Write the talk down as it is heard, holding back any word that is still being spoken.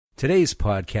Today's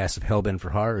podcast of Hellbent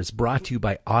for Horror is brought to you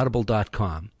by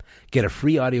Audible.com. Get a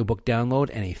free audiobook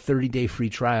download and a 30-day free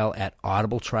trial at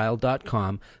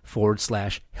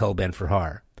audibletrial.com/Hellbent for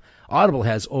Horror. Audible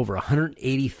has over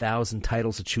 180,000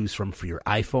 titles to choose from for your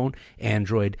iPhone,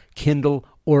 Android, Kindle,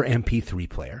 or MP3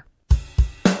 player.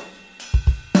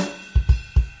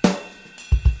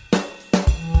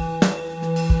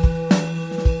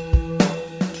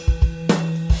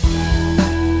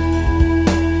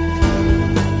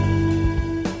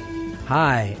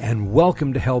 Hi, and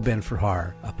welcome to Hellbent for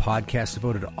Horror, a podcast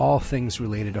devoted to all things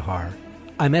related to horror.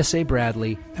 I'm S.A.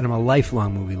 Bradley, and I'm a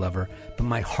lifelong movie lover, but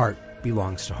my heart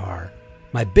belongs to horror.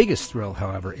 My biggest thrill,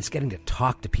 however, is getting to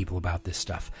talk to people about this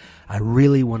stuff. I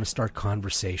really want to start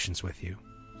conversations with you.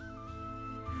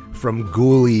 From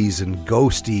ghoulies and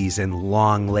ghosties and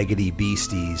long-leggedy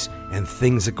beasties and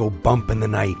things that go bump in the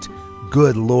night,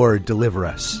 good Lord, deliver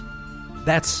us.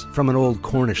 That's from an old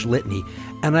Cornish litany,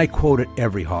 and I quote it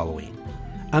every Halloween.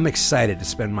 I'm excited to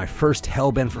spend my first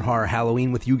Hellbent for Horror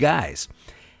Halloween with you guys.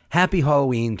 Happy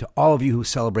Halloween to all of you who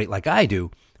celebrate like I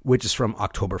do, which is from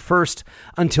October 1st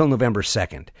until November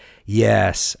 2nd.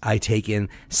 Yes, I take in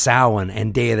Samhain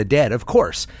and Day of the Dead, of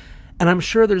course. And I'm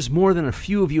sure there's more than a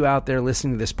few of you out there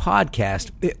listening to this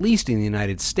podcast, at least in the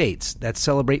United States, that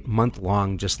celebrate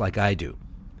month-long just like I do.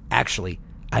 Actually,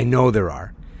 I know there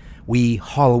are. We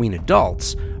Halloween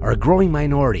adults are a growing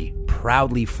minority,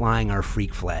 proudly flying our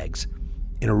freak flags.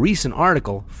 In a recent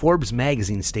article, Forbes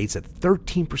magazine states that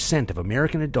 13% of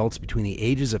American adults between the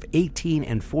ages of 18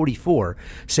 and 44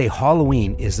 say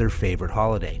Halloween is their favorite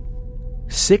holiday.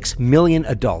 6 million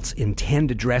adults intend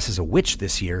to dress as a witch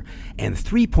this year, and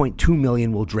 3.2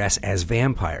 million will dress as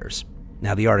vampires.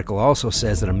 Now, the article also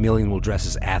says that 1 million will dress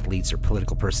as athletes or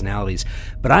political personalities,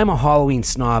 but I'm a Halloween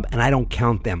snob and I don't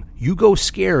count them. You go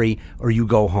scary or you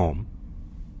go home.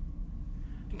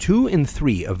 2 in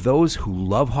 3 of those who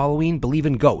love Halloween believe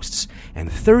in ghosts, and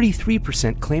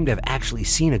 33% claim to have actually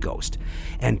seen a ghost,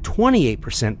 and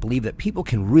 28% believe that people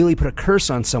can really put a curse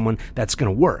on someone that's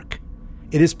going to work.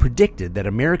 It is predicted that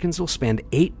Americans will spend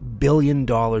 $8 billion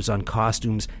on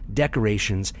costumes,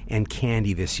 decorations, and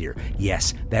candy this year.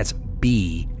 Yes, that's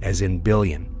B as in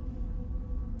billion.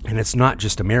 And it's not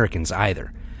just Americans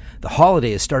either. The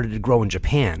holiday has started to grow in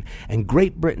Japan, and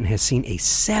Great Britain has seen a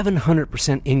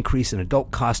 700% increase in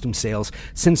adult costume sales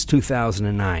since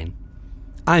 2009.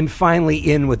 I'm finally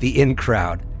in with the in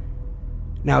crowd.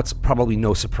 Now, it's probably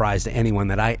no surprise to anyone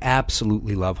that I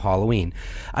absolutely love Halloween.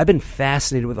 I've been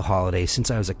fascinated with the holiday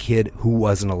since I was a kid who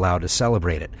wasn't allowed to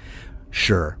celebrate it.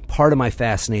 Sure, part of my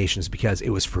fascination is because it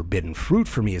was forbidden fruit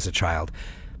for me as a child,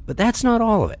 but that's not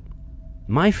all of it.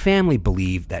 My family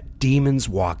believed that demons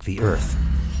walk the earth.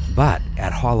 But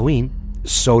at Halloween,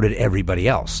 so did everybody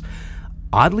else.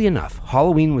 Oddly enough,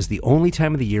 Halloween was the only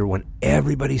time of the year when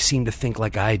everybody seemed to think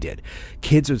like I did.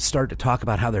 Kids would start to talk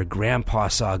about how their grandpa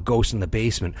saw a ghost in the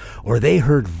basement, or they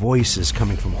heard voices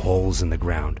coming from holes in the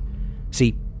ground.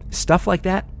 See, stuff like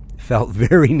that felt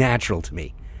very natural to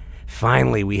me.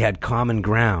 Finally, we had common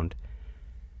ground.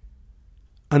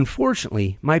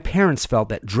 Unfortunately, my parents felt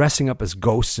that dressing up as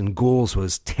ghosts and ghouls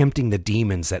was tempting the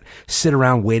demons that sit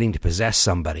around waiting to possess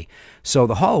somebody. So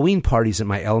the Halloween parties at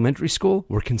my elementary school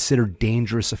were considered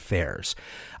dangerous affairs.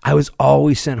 I was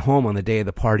always sent home on the day of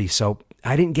the party, so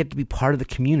I didn't get to be part of the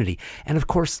community. And of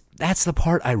course, that's the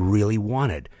part I really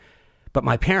wanted. But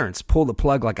my parents pulled the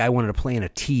plug like I wanted to play in a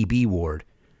TB ward.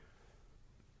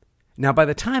 Now, by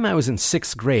the time I was in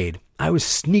 6th grade, I was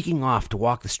sneaking off to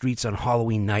walk the streets on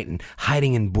Halloween night and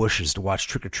hiding in bushes to watch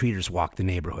trick-or-treaters walk the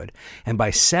neighborhood. And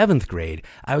by 7th grade,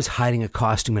 I was hiding a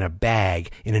costume in a bag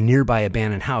in a nearby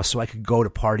abandoned house so I could go to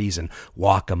parties and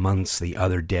walk amongst the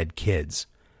other dead kids.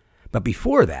 But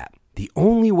before that, the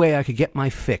only way I could get my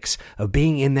fix of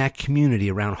being in that community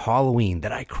around Halloween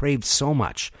that I craved so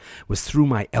much was through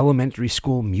my elementary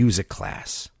school music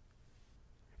class.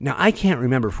 Now, I can't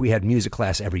remember if we had music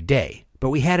class every day,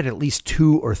 but we had it at least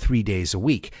 2 or 3 days a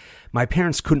week. My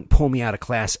parents couldn't pull me out of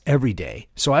class every day,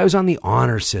 so I was on the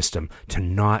honor system to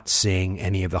not sing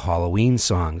any of the Halloween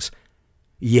songs.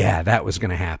 Yeah, that was going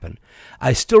to happen.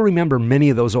 I still remember many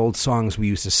of those old songs we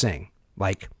used to sing,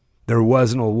 like There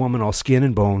Was an Old Woman All Skin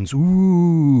and Bones,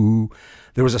 ooh.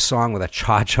 There was a song with a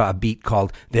cha-cha beat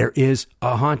called There Is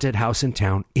a Haunted House in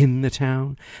Town, in the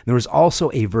Town. There was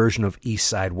also a version of East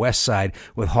Side, West Side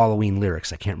with Halloween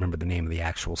lyrics. I can't remember the name of the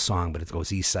actual song, but it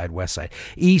goes East Side, West Side.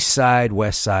 East Side,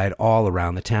 West Side, all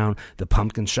around the town. The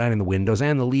pumpkins shine in the windows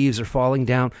and the leaves are falling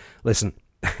down. Listen,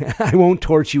 I won't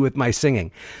torture you with my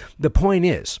singing. The point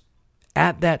is,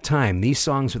 at that time, these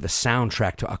songs were the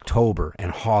soundtrack to October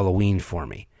and Halloween for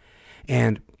me.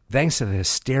 And thanks to the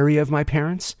hysteria of my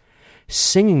parents,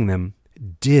 singing them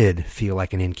did feel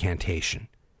like an incantation.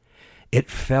 It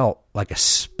felt like a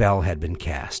spell had been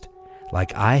cast,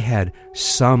 like I had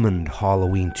summoned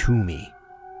Halloween to me.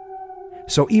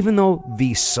 So even though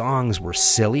these songs were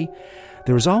silly,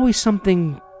 there was always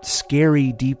something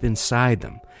scary deep inside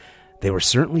them. They were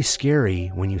certainly scary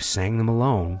when you sang them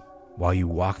alone while you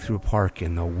walked through a park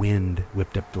and the wind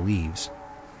whipped up the leaves.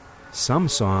 Some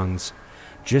songs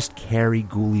just carry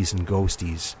ghoulies and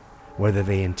ghosties, whether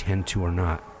they intend to or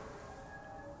not.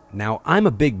 Now, I'm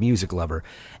a big music lover,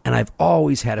 and I've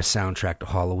always had a soundtrack to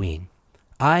Halloween.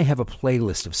 I have a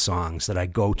playlist of songs that I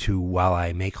go to while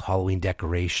I make Halloween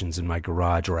decorations in my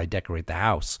garage or I decorate the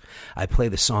house. I play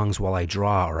the songs while I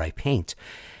draw or I paint.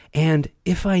 And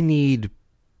if I need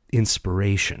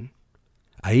inspiration,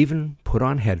 I even put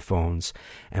on headphones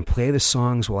and play the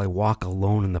songs while I walk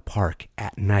alone in the park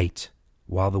at night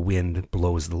while the wind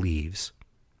blows the leaves.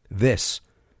 This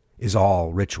is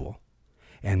all ritual,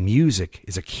 and music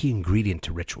is a key ingredient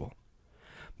to ritual.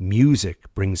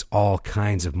 Music brings all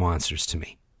kinds of monsters to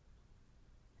me.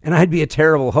 And I'd be a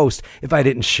terrible host if I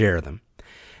didn't share them.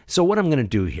 So what I'm going to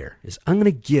do here is I'm going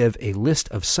to give a list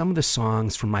of some of the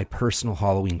songs from my personal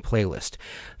Halloween playlist.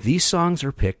 These songs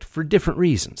are picked for different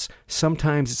reasons.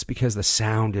 Sometimes it's because the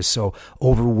sound is so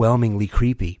overwhelmingly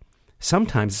creepy.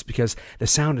 Sometimes it's because the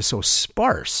sound is so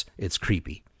sparse it's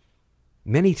creepy.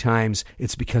 Many times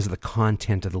it's because of the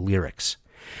content of the lyrics.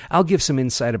 I'll give some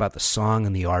insight about the song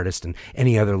and the artist and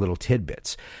any other little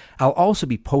tidbits. I'll also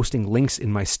be posting links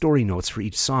in my story notes for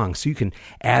each song so you can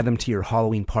add them to your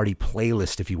Halloween party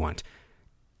playlist if you want.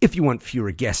 If you want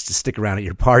fewer guests to stick around at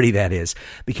your party, that is.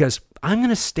 Because I'm going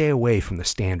to stay away from the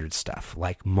standard stuff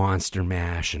like Monster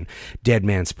Mash and Dead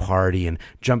Man's Party and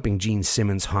Jumping Gene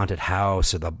Simmons' Haunted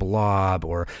House or The Blob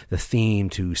or the theme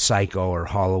to Psycho or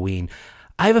Halloween.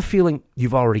 I have a feeling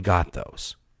you've already got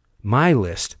those. My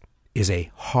list is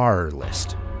a horror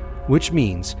list, which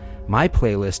means my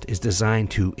playlist is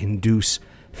designed to induce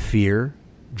fear,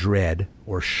 dread,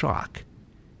 or shock.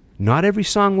 Not every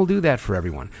song will do that for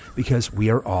everyone because we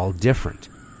are all different.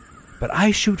 But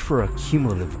I shoot for a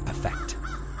cumulative effect.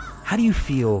 How do you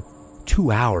feel 2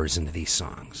 hours into these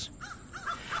songs?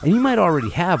 And you might already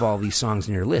have all these songs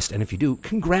in your list, and if you do,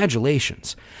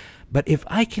 congratulations. But if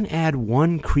I can add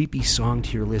one creepy song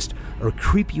to your list or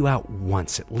creep you out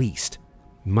once at least,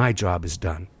 my job is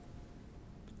done.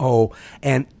 Oh,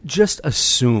 and just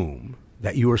assume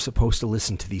that you are supposed to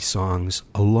listen to these songs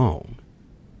alone,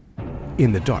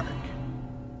 in the dark.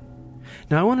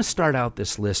 Now, I want to start out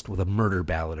this list with a murder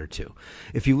ballad or two.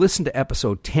 If you listen to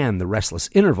episode 10, The Restless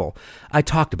Interval, I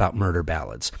talked about murder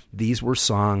ballads. These were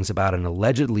songs about an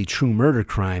allegedly true murder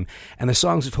crime, and the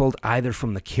songs are told either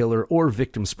from the killer or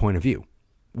victim's point of view.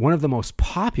 One of the most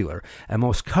popular and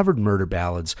most covered murder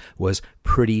ballads was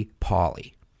Pretty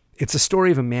Polly. It's a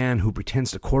story of a man who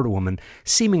pretends to court a woman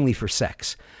seemingly for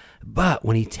sex. But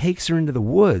when he takes her into the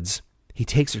woods, he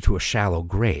takes her to a shallow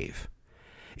grave.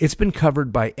 It's been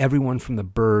covered by everyone from the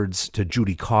Byrds to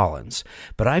Judy Collins,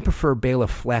 but I prefer Bela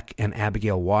Fleck and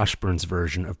Abigail Washburn's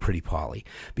version of Pretty Polly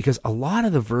because a lot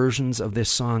of the versions of this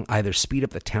song either speed up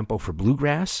the tempo for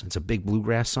bluegrass, it's a big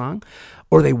bluegrass song,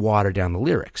 or they water down the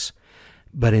lyrics.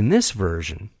 But in this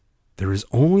version, there is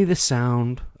only the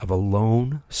sound of a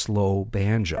lone, slow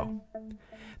banjo.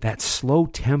 That slow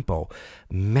tempo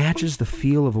matches the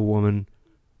feel of a woman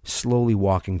slowly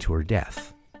walking to her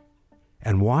death.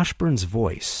 And Washburn's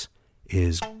voice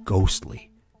is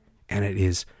ghostly, and it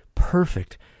is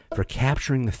perfect for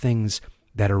capturing the things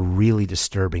that are really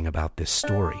disturbing about this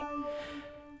story.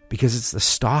 Because it's the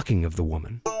stalking of the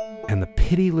woman and the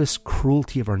pitiless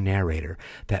cruelty of our narrator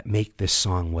that make this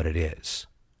song what it is.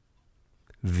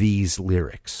 These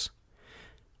lyrics.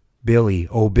 Billy,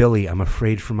 oh Billy, I'm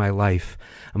afraid for my life.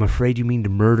 I'm afraid you mean to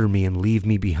murder me and leave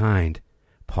me behind.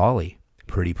 Polly,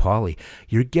 Pretty Polly,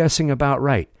 you're guessing about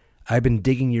right. I've been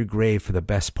digging your grave for the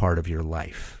best part of your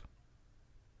life.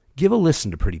 Give a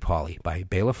listen to Pretty Polly by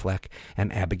Bela Fleck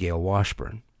and Abigail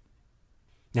Washburn.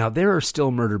 Now, there are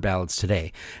still murder ballads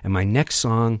today, and my next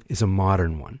song is a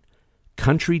modern one,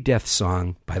 Country Death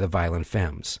Song by the Violent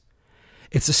Femmes.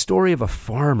 It's a story of a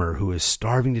farmer who is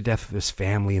starving to death with his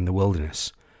family in the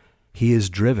wilderness. He is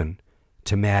driven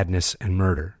to madness and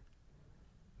murder.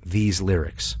 These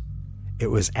lyrics. It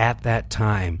was at that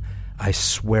time, I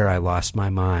swear I lost my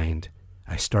mind.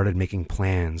 I started making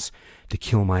plans to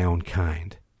kill my own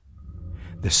kind.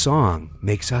 The song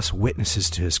makes us witnesses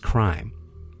to his crime.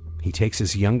 He takes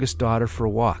his youngest daughter for a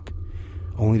walk,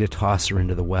 only to toss her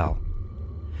into the well.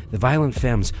 The Violent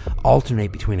Femmes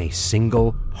alternate between a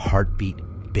single heartbeat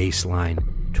bass line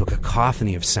to a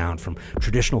cacophony of sound from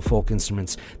traditional folk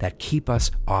instruments that keep us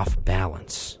off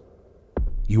balance.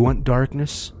 You want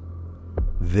darkness?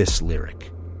 This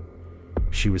lyric.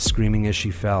 She was screaming as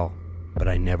she fell, but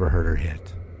I never heard her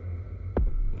hit.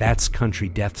 That's Country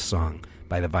Death Song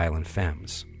by the Violent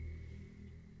Femmes.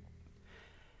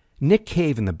 Nick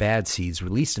Cave and the Bad Seeds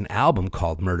released an album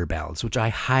called Murder Ballads, which I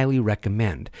highly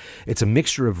recommend. It's a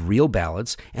mixture of real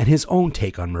ballads and his own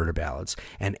take on murder ballads,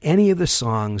 and any of the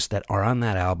songs that are on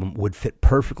that album would fit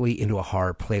perfectly into a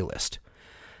horror playlist.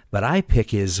 But I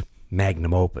pick his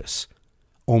magnum opus,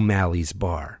 O'Malley's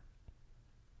Bar.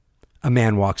 A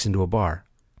man walks into a bar.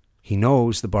 He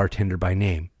knows the bartender by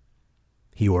name.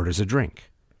 He orders a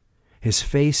drink. His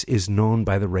face is known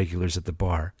by the regulars at the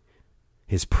bar.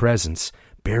 His presence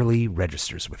barely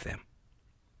registers with them,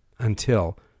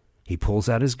 until he pulls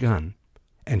out his gun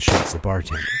and shoots the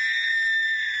bartender.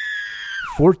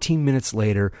 14 minutes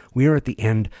later, we are at the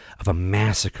end of a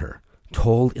massacre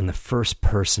told in the first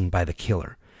person by the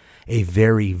killer. A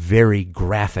very, very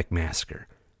graphic massacre.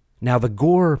 Now, the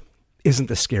gore isn't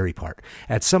the scary part.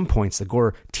 At some points, the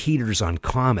gore teeters on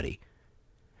comedy.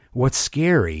 What's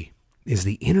scary is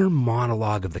the inner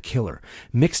monologue of the killer,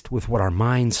 mixed with what our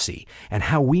minds see, and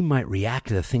how we might react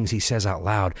to the things he says out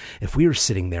loud if we were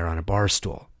sitting there on a bar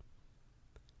stool.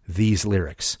 These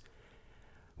lyrics.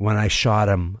 When I shot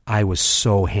him, I was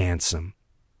so handsome.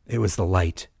 It was the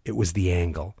light. It was the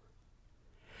angle.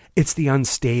 It's the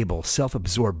unstable,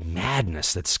 self-absorbed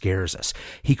madness that scares us.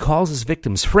 He calls his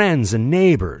victims friends and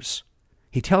neighbors.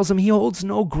 He tells them he holds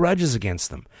no grudges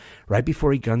against them, right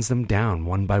before he guns them down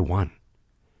one by one.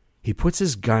 He puts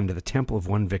his gun to the temple of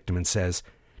one victim and says,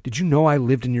 "Did you know I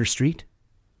lived in your street?"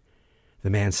 The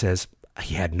man says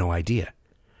he had no idea,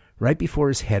 right before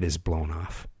his head is blown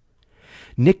off.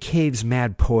 Nick Cave's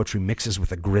mad poetry mixes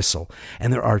with a gristle,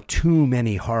 and there are too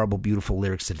many horrible, beautiful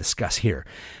lyrics to discuss here.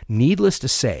 Needless to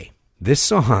say, this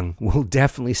song will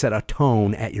definitely set a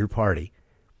tone at your party.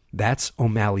 That's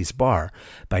O'Malley's Bar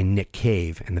by Nick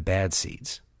Cave and the Bad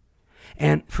Seeds.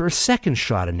 And for a second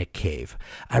shot of Nick Cave,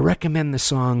 I recommend the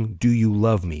song Do You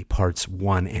Love Me, parts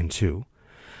 1 and 2.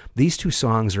 These two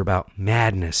songs are about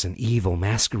madness and evil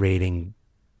masquerading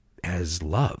as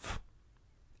love,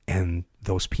 and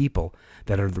those people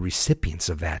that are the recipients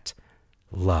of that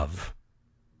love.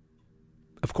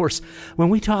 Of course, when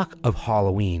we talk of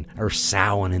Halloween, or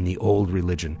Samhain in the old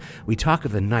religion, we talk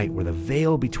of the night where the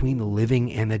veil between the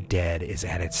living and the dead is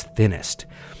at its thinnest.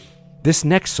 This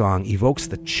next song evokes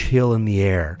the chill in the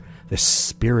air, the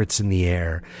spirits in the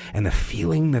air, and the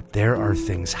feeling that there are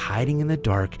things hiding in the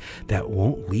dark that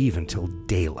won't leave until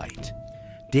daylight.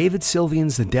 David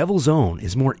Sylvian's The Devil's Own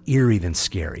is more eerie than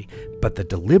scary, but the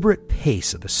deliberate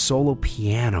pace of the solo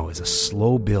piano is a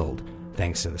slow build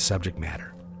thanks to the subject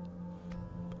matter.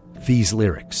 These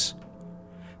lyrics.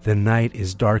 The night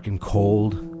is dark and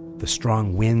cold. The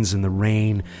strong winds and the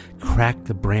rain crack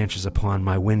the branches upon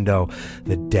my window.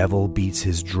 The devil beats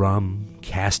his drum,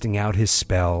 casting out his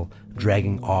spell,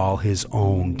 dragging all his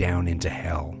own down into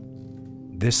hell.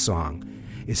 This song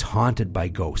is haunted by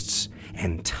ghosts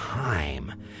and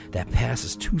time that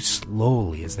passes too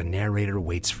slowly as the narrator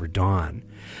waits for dawn.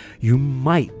 You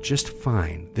might just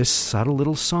find this subtle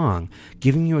little song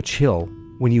giving you a chill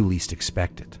when you least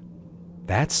expect it.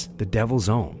 That's The Devil's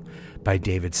Own by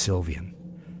David Sylvian.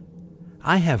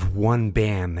 I have one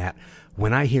band that,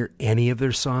 when I hear any of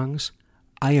their songs,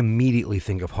 I immediately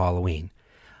think of Halloween.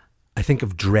 I think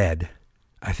of dread.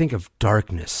 I think of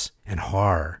darkness and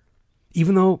horror,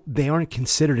 even though they aren't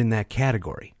considered in that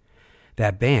category.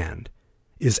 That band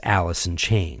is Alice in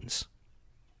Chains.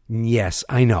 Yes,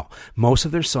 I know, most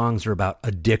of their songs are about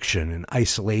addiction and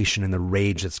isolation and the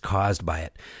rage that's caused by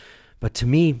it. But to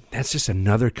me, that's just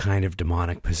another kind of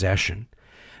demonic possession.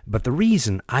 But the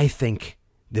reason I think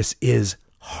this is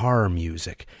horror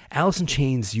music, Alice in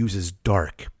Chains uses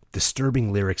dark,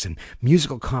 disturbing lyrics and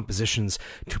musical compositions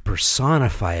to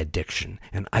personify addiction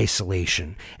and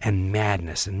isolation and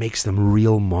madness and makes them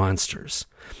real monsters.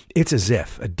 It's as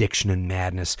if addiction and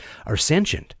madness are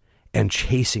sentient and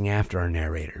chasing after our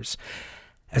narrators.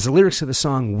 As the lyrics of the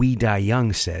song We Die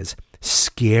Young says,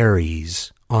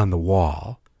 "Scary's on the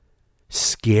wall,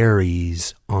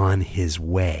 Scary's on his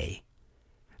way."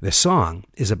 The song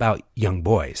is about young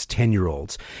boys,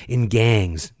 10-year-olds, in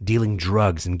gangs, dealing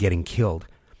drugs and getting killed.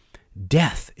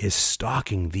 Death is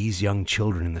stalking these young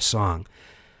children in the song,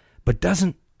 but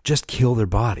doesn't just kill their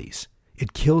bodies.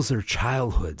 It kills their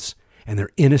childhoods and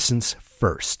their innocence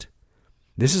first.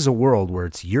 This is a world where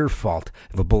it's your fault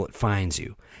if a bullet finds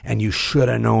you, and you should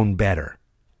have known better.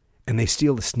 And they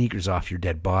steal the sneakers off your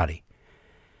dead body.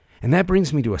 And that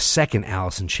brings me to a second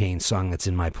Alice in Chains song that's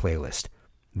in my playlist,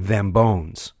 Them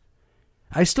Bones.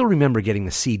 I still remember getting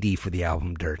the CD for the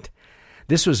album Dirt.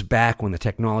 This was back when the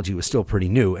technology was still pretty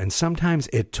new, and sometimes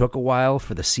it took a while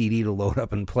for the CD to load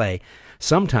up and play.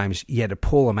 Sometimes you had to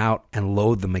pull them out and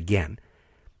load them again.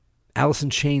 Alice in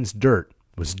Chains' Dirt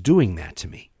was doing that to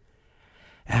me.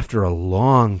 After a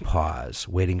long pause,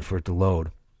 waiting for it to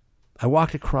load, I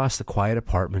walked across the quiet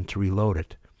apartment to reload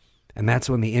it. And that's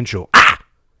when the intro,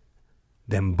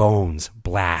 Them Bones,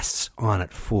 blasts on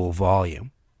at full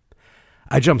volume.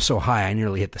 I jumped so high I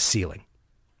nearly hit the ceiling.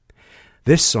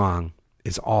 This song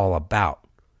is all about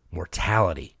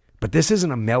mortality. But this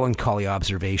isn't a melancholy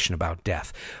observation about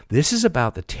death. This is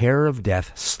about the terror of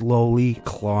death slowly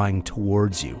clawing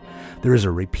towards you. There is a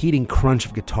repeating crunch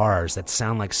of guitars that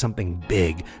sound like something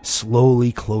big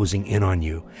slowly closing in on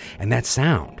you. And that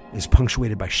sound is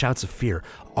punctuated by shouts of fear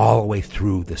all the way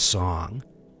through the song.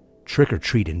 Trick or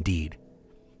treat indeed.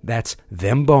 That's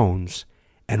Them Bones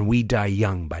and We Die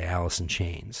Young by Alice in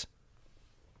Chains.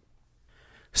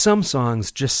 Some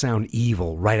songs just sound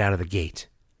evil right out of the gate,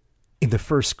 in the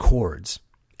first chords,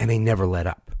 and they never let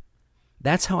up.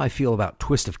 That's how I feel about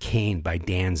Twist of Cain by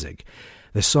Danzig.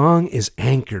 The song is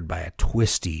anchored by a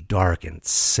twisty, dark, and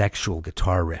sexual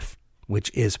guitar riff,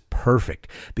 which is perfect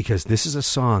because this is a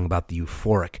song about the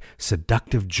euphoric,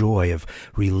 seductive joy of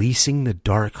releasing the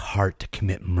dark heart to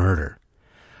commit murder.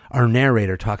 Our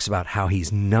narrator talks about how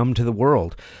he's numb to the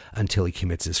world until he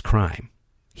commits his crime.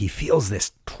 He feels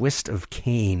this twist of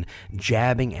Cain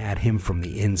jabbing at him from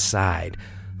the inside,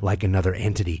 like another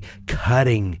entity,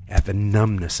 cutting at the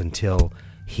numbness until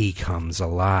he comes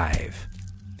alive.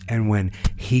 And when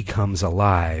he comes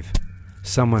alive,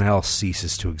 someone else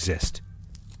ceases to exist.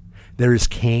 There is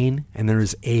Cain and there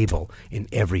is Abel in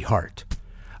every heart.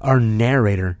 Our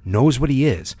narrator knows what he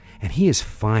is, and he is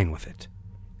fine with it.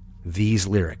 These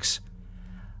lyrics: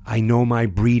 I know my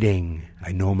breeding,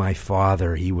 I know my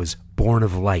father, he was born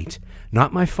of light.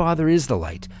 Not my father is the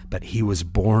light, but he was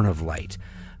born of light.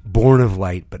 Born of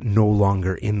light, but no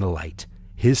longer in the light.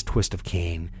 His twist of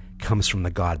Cain comes from the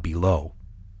God below.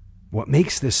 What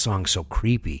makes this song so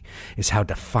creepy is how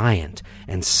defiant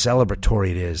and celebratory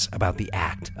it is about the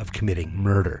act of committing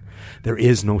murder. There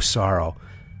is no sorrow.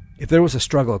 If there was a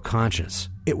struggle of conscience,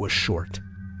 it was short.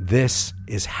 This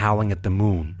is howling at the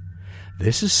moon.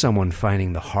 This is someone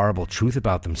finding the horrible truth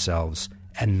about themselves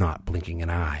and not blinking an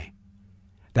eye.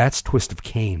 That's Twist of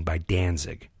Cain by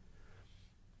Danzig.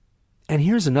 And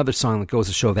here's another song that goes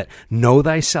to show that know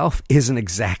thyself isn't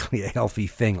exactly a healthy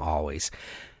thing always.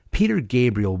 Peter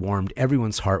Gabriel warmed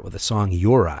everyone's heart with the song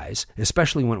Your Eyes,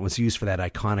 especially when it was used for that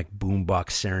iconic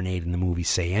boombox serenade in the movie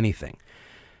Say Anything.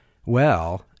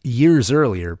 Well, years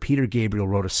earlier, Peter Gabriel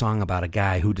wrote a song about a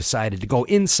guy who decided to go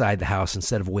inside the house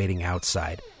instead of waiting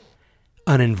outside,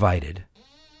 uninvited.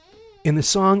 In the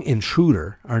song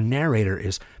Intruder, our narrator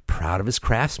is proud of his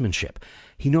craftsmanship.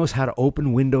 He knows how to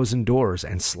open windows and doors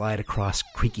and slide across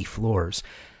creaky floors,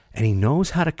 and he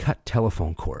knows how to cut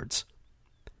telephone cords.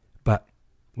 But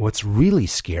what's really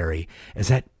scary is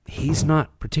that he's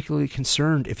not particularly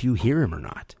concerned if you hear him or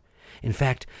not. In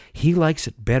fact, he likes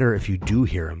it better if you do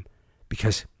hear him,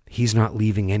 because he's not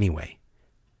leaving anyway.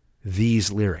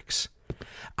 These lyrics: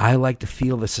 I like to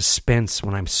feel the suspense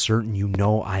when I'm certain you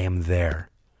know I am there.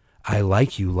 I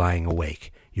like you lying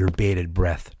awake, your bated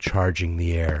breath charging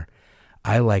the air.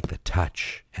 I like the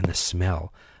touch and the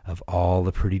smell of all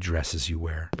the pretty dresses you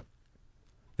wear.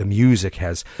 The music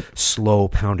has slow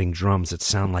pounding drums that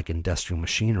sound like industrial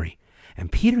machinery.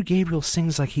 And Peter Gabriel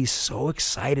sings like he's so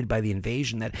excited by the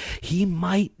invasion that he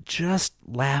might just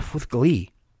laugh with glee.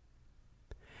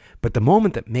 But the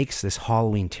moment that makes this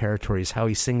Halloween territory is how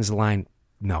he sings the line,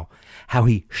 how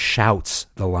he shouts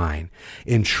the line,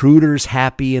 intruders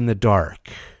happy in the dark.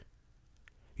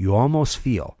 You almost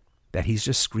feel that he's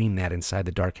just screamed that inside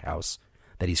the dark house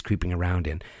that he's creeping around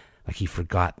in, like he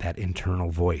forgot that internal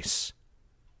voice.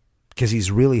 Because he's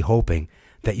really hoping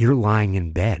that you're lying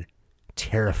in bed,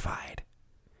 terrified.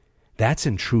 That's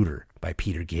Intruder by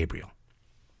Peter Gabriel.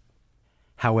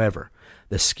 However,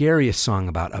 the scariest song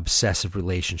about obsessive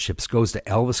relationships goes to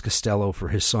Elvis Costello for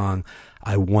his song,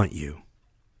 I Want You.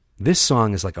 This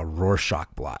song is like a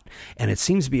Rorschach blot, and it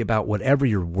seems to be about whatever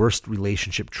your worst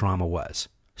relationship trauma was.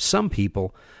 Some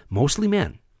people, mostly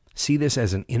men, see this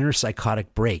as an inner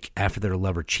psychotic break after their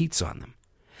lover cheats on them.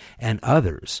 And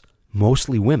others,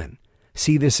 mostly women,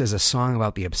 see this as a song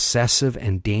about the obsessive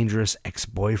and dangerous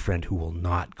ex-boyfriend who will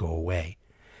not go away.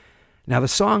 Now, the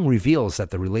song reveals that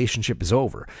the relationship is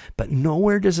over, but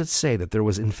nowhere does it say that there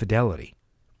was infidelity.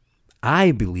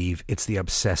 I believe it's the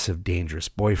obsessive, dangerous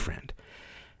boyfriend.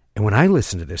 And when I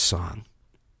listen to this song,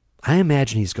 I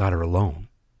imagine he's got her alone,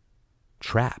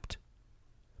 trapped,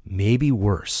 maybe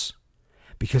worse,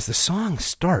 because the song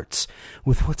starts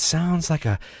with what sounds like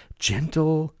a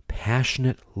gentle,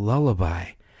 passionate lullaby.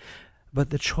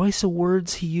 But the choice of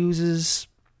words he uses,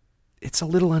 it's a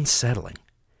little unsettling.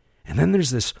 And then there's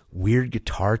this weird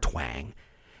guitar twang,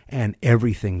 and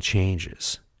everything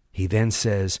changes. He then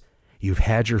says, "You've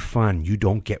had your fun, you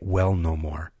don't get well no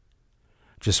more."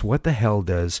 Just what the hell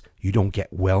does "you don't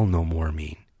get well no more"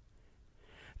 mean?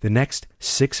 The next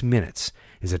 6 minutes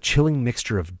is a chilling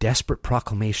mixture of desperate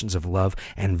proclamations of love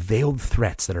and veiled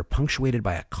threats that are punctuated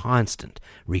by a constant,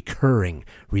 recurring,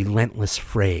 relentless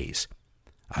phrase.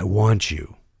 "I want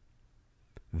you."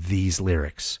 These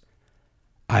lyrics.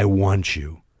 "I want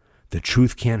you. The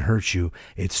truth can't hurt you.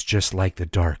 It's just like the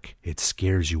dark. It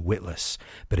scares you witless.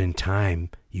 But in time,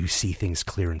 you see things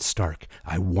clear and stark.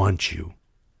 I want you.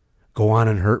 Go on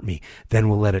and hurt me. Then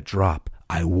we'll let it drop.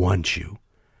 I want you.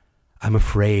 I'm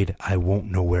afraid I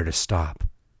won't know where to stop."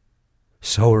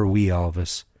 So are we,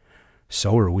 Elvis.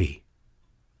 So are we.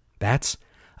 That's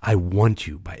 "I Want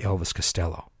You" by Elvis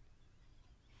Costello.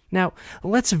 Now,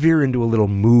 let's veer into a little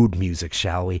mood music,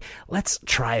 shall we? Let's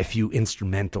try a few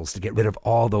instrumentals to get rid of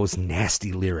all those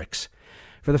nasty lyrics.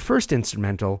 For the first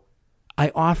instrumental,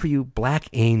 I offer you Black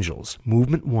Angels,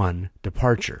 Movement 1,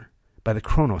 Departure, by the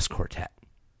Kronos Quartet.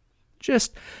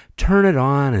 Just turn it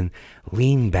on and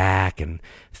lean back and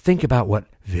think about what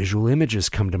visual images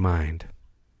come to mind.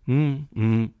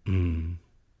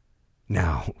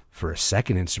 Now, for a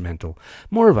second instrumental,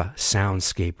 more of a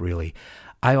soundscape really,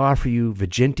 I offer you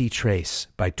Virginity Trace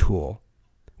by Tool.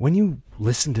 When you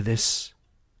listen to this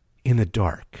in the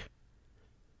dark,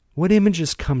 what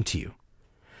images come to you?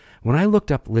 When I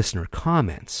looked up listener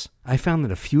comments, I found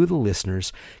that a few of the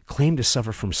listeners claimed to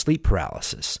suffer from sleep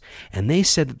paralysis, and they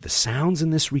said that the sounds in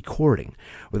this recording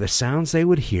were the sounds they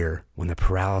would hear when the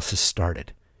paralysis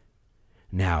started.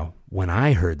 Now, when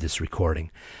I heard this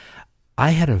recording,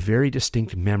 I had a very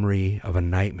distinct memory of a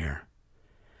nightmare.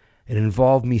 It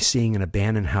involved me seeing an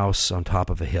abandoned house on top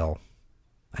of a hill.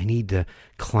 I need to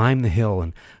climb the hill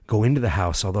and go into the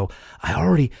house, although I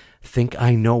already think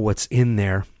I know what's in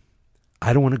there.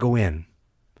 I don't want to go in,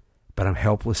 but I'm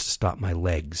helpless to stop my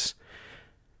legs.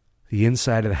 The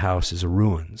inside of the house is a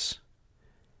ruins,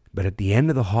 but at the end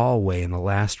of the hallway in the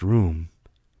last room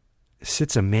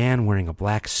sits a man wearing a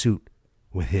black suit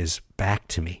with his back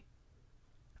to me.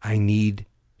 I need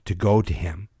to go to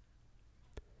him.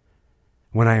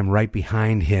 When I am right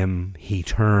behind him, he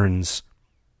turns,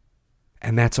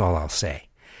 and that's all I'll say.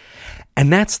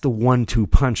 And that's the 1-2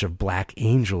 punch of Black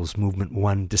Angels, Movement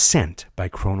 1, Descent by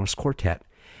Kronos Quartet,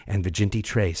 and Virginity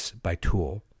Trace by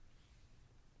Tool.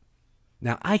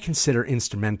 Now, I consider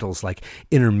instrumentals like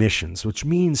intermissions, which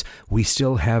means we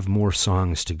still have more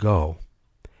songs to go.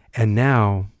 And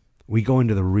now we go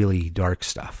into the really dark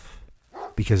stuff,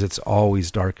 because it's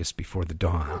always darkest before the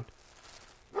dawn.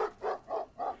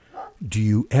 Do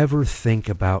you ever think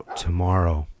about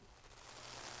tomorrow?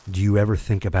 Do you ever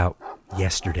think about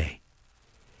yesterday?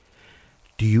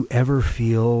 Do you ever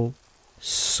feel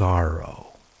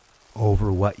sorrow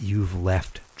over what you've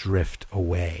left drift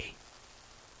away?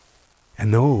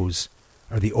 And those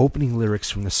are the opening lyrics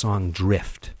from the song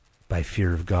Drift by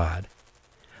Fear of God.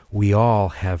 We all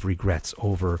have regrets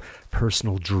over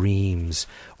personal dreams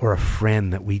or a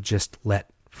friend that we just let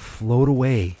float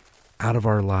away out of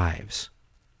our lives.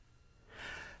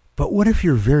 But what if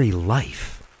your very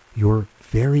life, your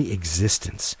very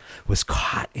existence, was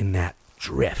caught in that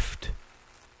drift?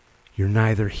 You're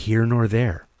neither here nor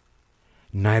there,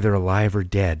 neither alive or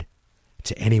dead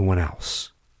to anyone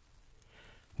else.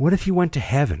 What if you went to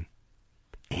heaven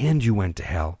and you went to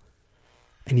hell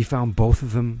and you found both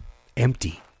of them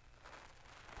empty?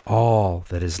 All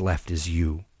that is left is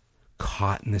you,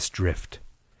 caught in this drift,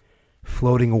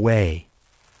 floating away,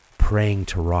 praying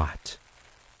to rot.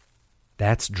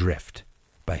 That's Drift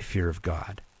by Fear of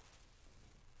God.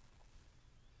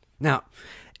 Now,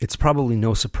 it's probably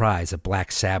no surprise that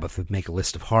Black Sabbath would make a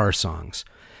list of horror songs,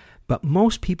 but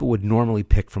most people would normally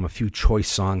pick from a few choice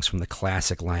songs from the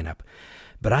classic lineup.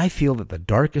 But I feel that the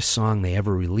darkest song they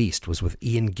ever released was with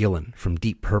Ian Gillan from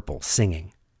Deep Purple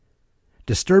singing.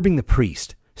 Disturbing the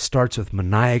Priest starts with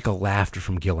maniacal laughter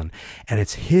from Gillan, and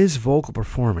it's his vocal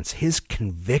performance, his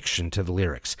conviction to the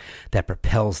lyrics, that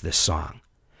propels this song.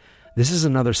 This is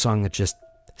another song that just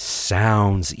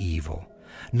sounds evil.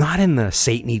 Not in the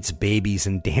Satan eats babies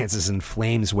and dances in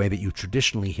flames way that you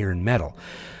traditionally hear in metal.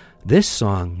 This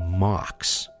song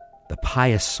mocks the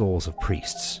pious souls of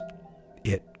priests.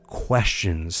 It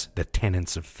questions the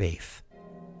tenets of faith.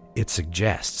 It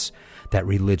suggests that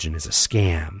religion is a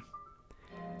scam.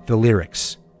 The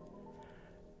lyrics: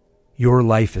 your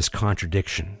life is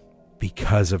contradiction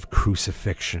because of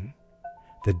crucifixion.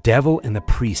 The devil and the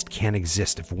priest can't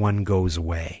exist if one goes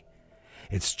away.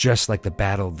 It's just like the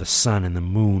battle of the sun and the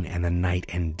moon and the night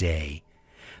and day.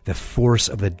 The force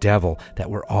of the devil that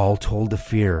we're all told to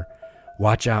fear.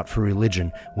 Watch out for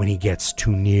religion when he gets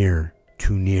too near,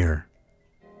 too near.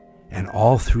 And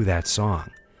all through that song,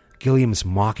 Gilliam's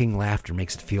mocking laughter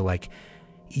makes it feel like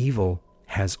evil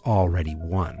has already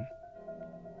won.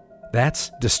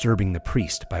 That's Disturbing the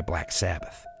Priest by Black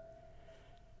Sabbath.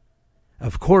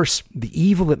 Of course, the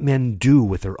evil that men do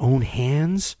with their own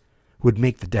hands would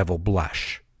make the devil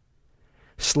blush.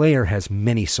 Slayer has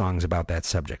many songs about that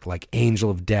subject, like Angel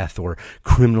of Death or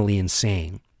Criminally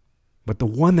Insane. But the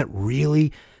one that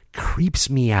really creeps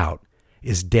me out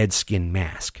is Dead Skin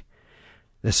Mask.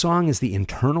 The song is the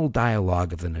internal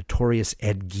dialogue of the notorious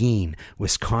Ed Gein,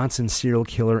 Wisconsin serial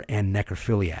killer and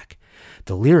necrophiliac.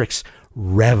 The lyrics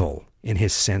revel in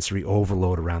his sensory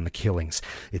overload around the killings,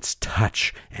 its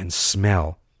touch and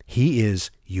smell. He is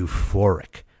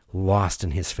euphoric, lost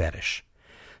in his fetish.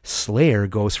 Slayer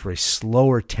goes for a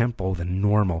slower tempo than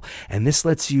normal, and this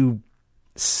lets you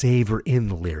savor in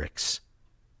the lyrics.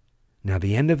 Now,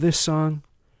 the end of this song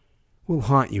will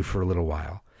haunt you for a little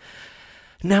while.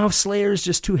 Now, if Slayer is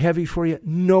just too heavy for you,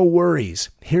 no worries.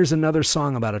 Here's another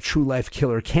song about a true-life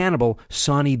killer cannibal,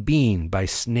 Sonny Bean by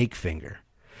Snakefinger.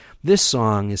 This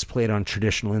song is played on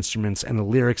traditional instruments, and the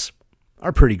lyrics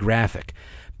are pretty graphic.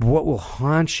 But what will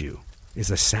haunt you is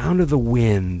the sound of the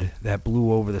wind that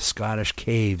blew over the Scottish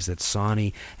caves that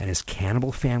Sonny and his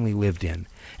cannibal family lived in,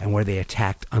 and where they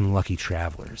attacked unlucky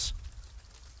travelers.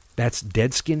 That's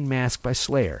Dead Skin Mask by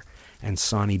Slayer and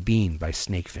Sonny Bean by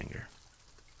Snakefinger.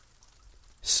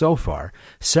 So far,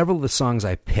 several of the songs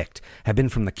I picked have been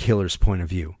from the killer's point of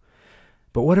view.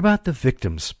 But what about the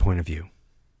victim's point of view?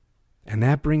 And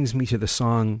that brings me to the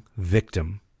song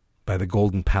Victim by the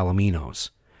Golden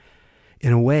Palominos.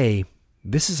 In a way,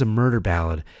 this is a murder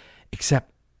ballad,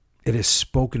 except it is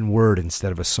spoken word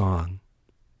instead of a song.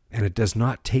 And it does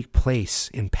not take place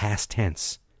in past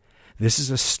tense. This is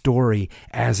a story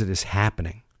as it is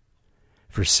happening.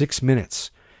 For 6 minutes,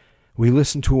 we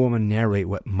listen to a woman narrate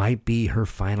what might be her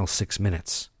final 6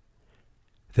 minutes.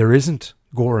 There isn't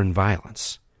gore and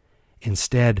violence.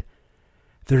 Instead,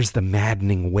 there's the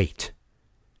maddening weight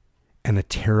and the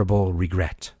terrible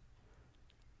regret.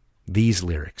 These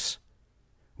lyrics.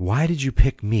 Why did you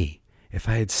pick me? If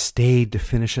I had stayed to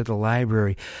finish at the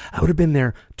library, I would have been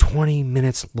there 20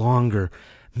 minutes longer.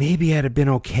 Maybe I'd have been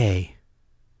okay.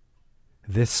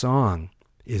 This song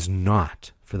is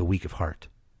not for the weak of heart.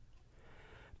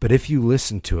 But if you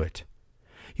listen to it,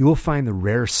 you will find the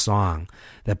rare song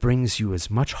that brings you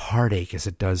as much heartache as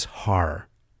it does horror.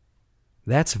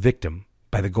 That's Victim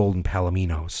by the Golden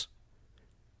Palominos.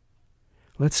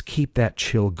 Let's keep that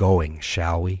chill going,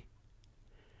 shall we?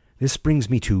 This brings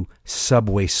me to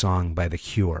Subway Song by The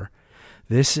Cure.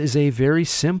 This is a very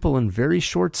simple and very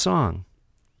short song.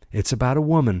 It's about a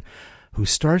woman who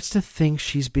starts to think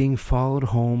she's being followed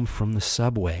home from the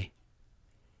subway.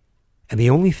 And the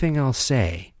only thing I'll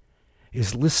say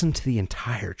is listen to the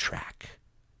entire track.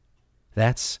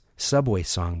 That's Subway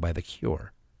Song by The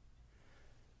Cure.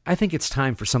 I think it's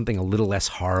time for something a little less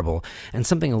horrible and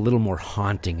something a little more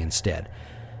haunting instead.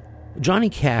 Johnny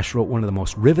Cash wrote one of the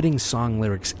most riveting song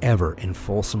lyrics ever in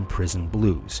Folsom Prison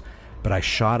Blues, but I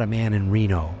shot a man in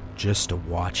Reno just to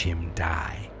watch him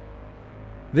die.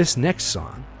 This next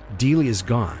song, Delia's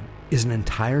Gone, is an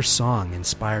entire song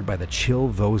inspired by the chill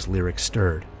those lyrics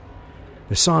stirred.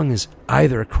 The song is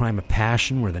either a crime of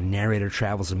passion where the narrator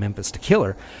travels to Memphis to kill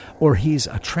her, or he's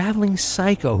a traveling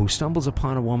psycho who stumbles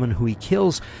upon a woman who he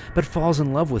kills but falls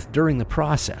in love with during the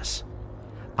process.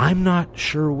 I'm not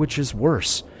sure which is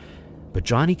worse, but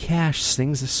Johnny Cash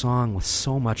sings the song with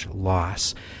so much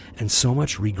loss and so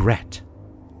much regret,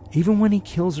 even when he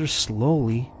kills her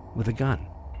slowly with a gun.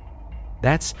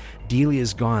 That's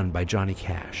Delia's Gone by Johnny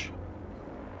Cash.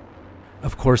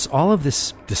 Of course, all of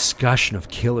this discussion of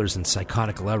killers and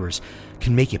psychotic lovers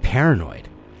can make you paranoid,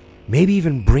 maybe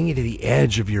even bring you to the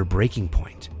edge of your breaking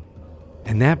point.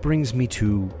 And that brings me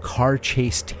to Car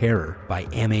Chase Terror by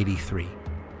M83.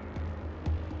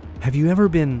 Have you ever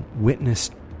been witness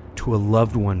to a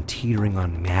loved one teetering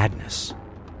on madness?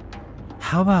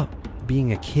 How about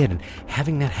being a kid and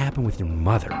having that happen with your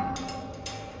mother?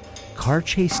 Car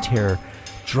Chase Terror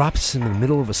drops us in the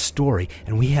middle of a story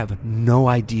and we have no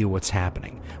idea what's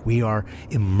happening. We are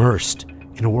immersed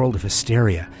in a world of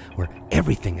hysteria where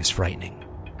everything is frightening.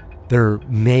 There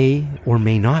may or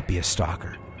may not be a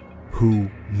stalker who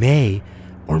may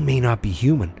or may not be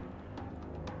human.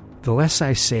 The less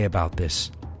I say about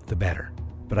this, the better.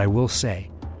 But I will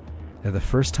say that the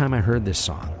first time I heard this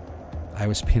song, I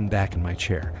was pinned back in my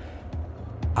chair.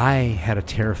 I had a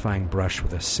terrifying brush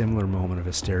with a similar moment of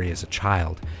hysteria as a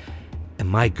child, And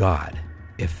my God,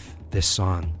 if this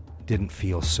song didn't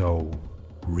feel so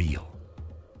real.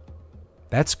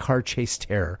 That's Car Chase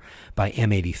Terror by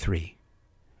M83.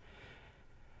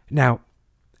 Now,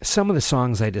 some of the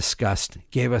songs I discussed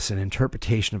gave us an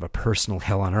interpretation of a personal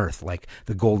hell on earth, like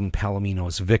the Golden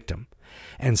Palomino's Victim,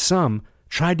 and some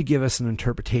tried to give us an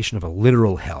interpretation of a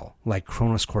literal hell, like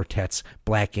Kronos Quartet's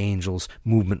Black Angels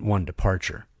Movement 1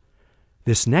 Departure.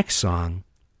 This next song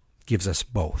gives us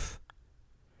both.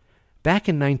 Back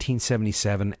in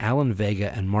 1977, Alan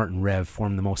Vega and Martin Rev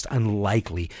formed the most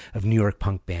unlikely of New York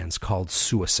punk bands called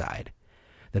Suicide.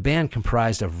 The band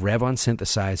comprised of Rev on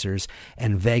synthesizers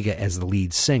and Vega as the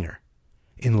lead singer.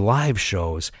 In live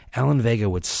shows, Alan Vega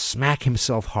would smack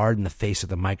himself hard in the face of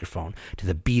the microphone to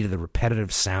the beat of the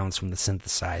repetitive sounds from the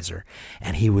synthesizer,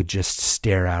 and he would just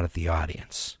stare out at the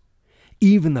audience.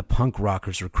 Even the punk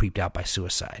rockers were creeped out by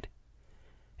Suicide.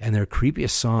 And their creepiest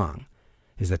song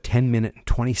is the 10-minute and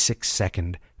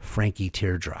 26-second Frankie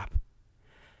Teardrop.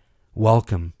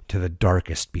 Welcome to the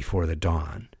darkest before the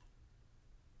dawn.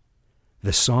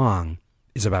 The song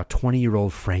is about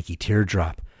 20-year-old Frankie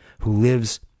Teardrop, who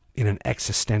lives in an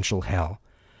existential hell.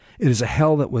 It is a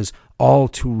hell that was all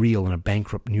too real in a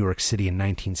bankrupt New York City in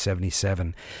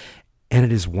 1977, and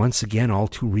it is once again all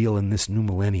too real in this new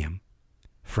millennium.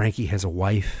 Frankie has a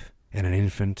wife and an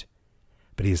infant,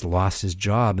 but he has lost his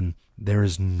job and there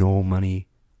is no money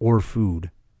or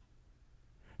food.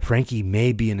 Frankie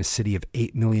may be in a city of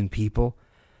 8 million people,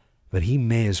 but he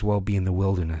may as well be in the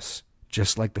wilderness,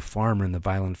 just like the farmer in the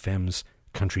Violent Femmes'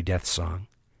 Country Death song.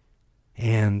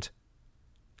 And,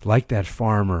 like that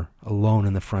farmer alone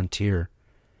in the frontier,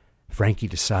 Frankie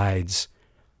decides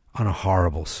on a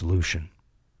horrible solution.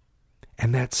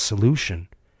 And that solution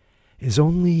is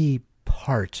only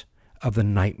part of the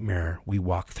nightmare we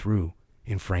walk through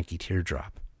in Frankie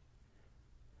Teardrop.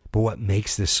 But what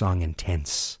makes this song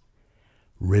intense,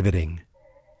 riveting,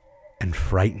 and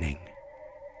frightening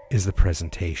is the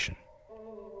presentation.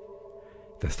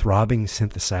 The throbbing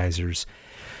synthesizers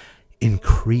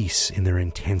increase in their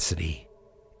intensity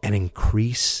and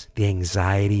increase the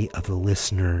anxiety of the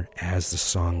listener as the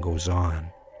song goes on.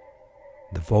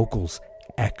 The vocals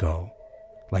echo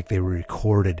like they were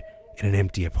recorded in an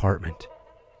empty apartment,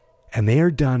 and they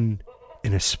are done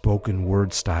in a spoken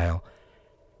word style,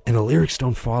 and the lyrics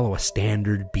don't follow a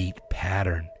standard beat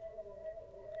pattern.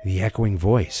 The echoing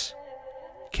voice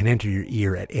can enter your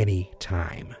ear at any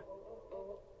time.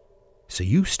 So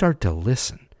you start to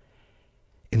listen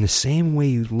in the same way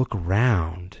you look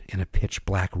around in a pitch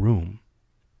black room.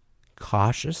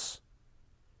 Cautious,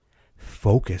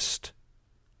 focused,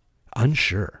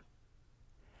 unsure.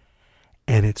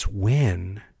 And it's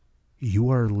when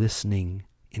you are listening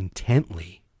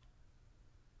intently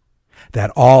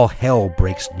that all hell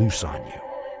breaks loose on you.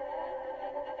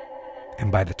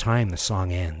 And by the time the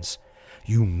song ends,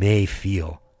 you may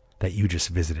feel that you just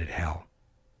visited hell.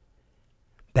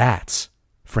 That's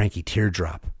Frankie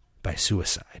Teardrop by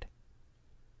Suicide.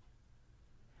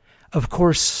 Of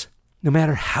course, no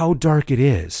matter how dark it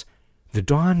is, the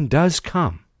dawn does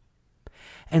come.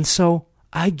 And so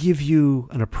I give you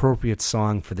an appropriate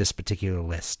song for this particular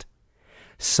list.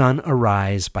 Sun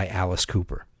Arise by Alice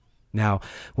Cooper. Now,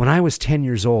 when I was 10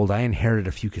 years old, I inherited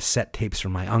a few cassette tapes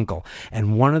from my uncle,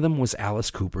 and one of them was Alice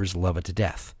Cooper's Love It to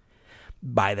Death.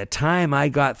 By the time I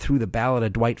got through the Ballad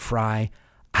of Dwight Fry,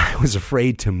 I was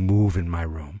afraid to move in my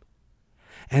room.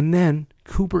 And then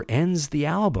Cooper ends the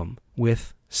album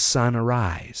with Sun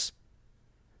Arise,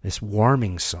 this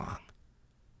warming song.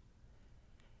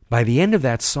 By the end of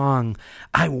that song,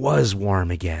 I was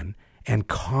warm again and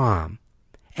calm,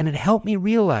 and it helped me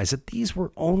realize that these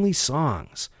were only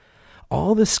songs.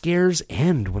 All the scares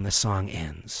end when the song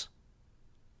ends.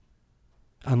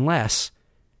 Unless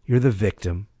you're the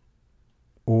victim,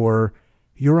 or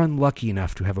you're unlucky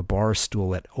enough to have a bar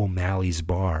stool at O'Malley's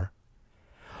Bar,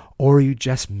 or you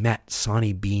just met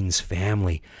Sonny Bean's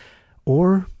family,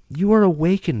 or you are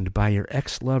awakened by your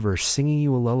ex-lover singing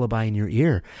you a lullaby in your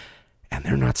ear, and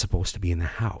they're not supposed to be in the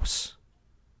house.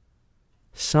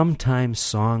 Sometimes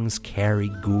songs carry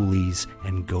ghoulies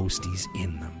and ghosties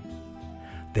in them.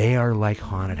 They are like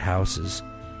haunted houses,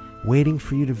 waiting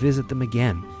for you to visit them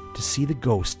again to see the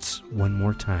ghosts one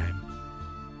more time.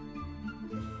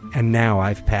 And now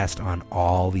I've passed on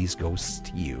all these ghosts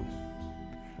to you.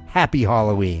 Happy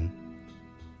Halloween!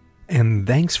 And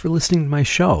thanks for listening to my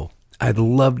show. I'd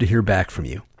love to hear back from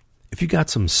you. If you got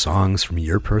some songs from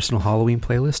your personal Halloween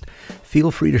playlist, feel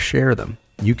free to share them.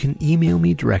 You can email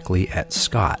me directly at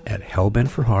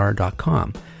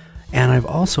scott@hellbentforhorror.com. And I've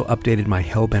also updated my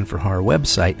Hellbent for Horror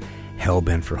website,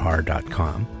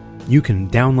 hellbentforhorror.com, You can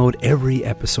download every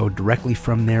episode directly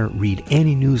from there, read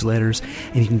any newsletters,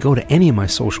 and you can go to any of my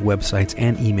social websites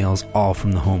and emails all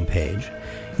from the homepage.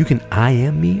 You can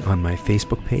IM me on my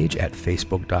Facebook page at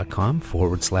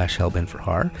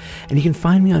facebook.com/hellbentforhorror, and you can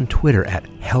find me on Twitter at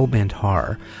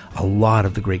hellbenthorror. A lot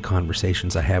of the great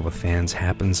conversations I have with fans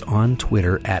happens on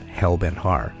Twitter at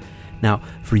hellbenthorror. Now,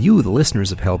 for you, the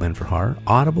listeners of Hellbent for Horror,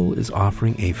 Audible is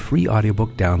offering a free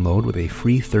audiobook download with a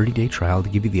free 30-day trial to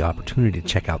give you the opportunity to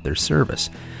check out their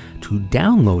service. To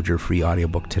download your free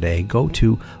audiobook today, go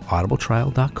to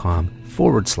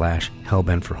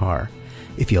audibletrial.com/hellbentforhorror.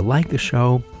 If you like the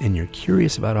show and you're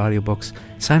curious about audiobooks,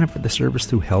 sign up for the service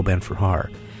through Hellbent for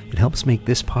Horror. It helps make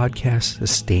this podcast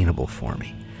sustainable for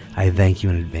me. I thank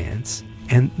you in advance.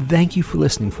 And thank you for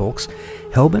listening, folks.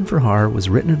 Hellbent for Horror was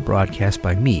written and broadcast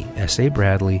by me, S.A.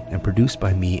 Bradley, and produced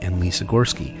by me and Lisa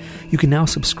Gorski. You can now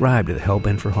subscribe to the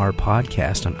Hellbent for Horror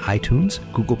podcast on iTunes,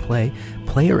 Google Play,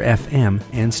 Player FM,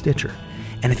 and Stitcher.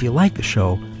 And if you like the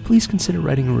show, please consider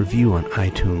writing a review on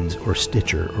iTunes or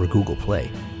Stitcher or Google Play.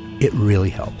 It really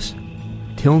helps.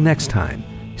 Till next time,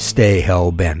 stay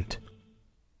hellbent.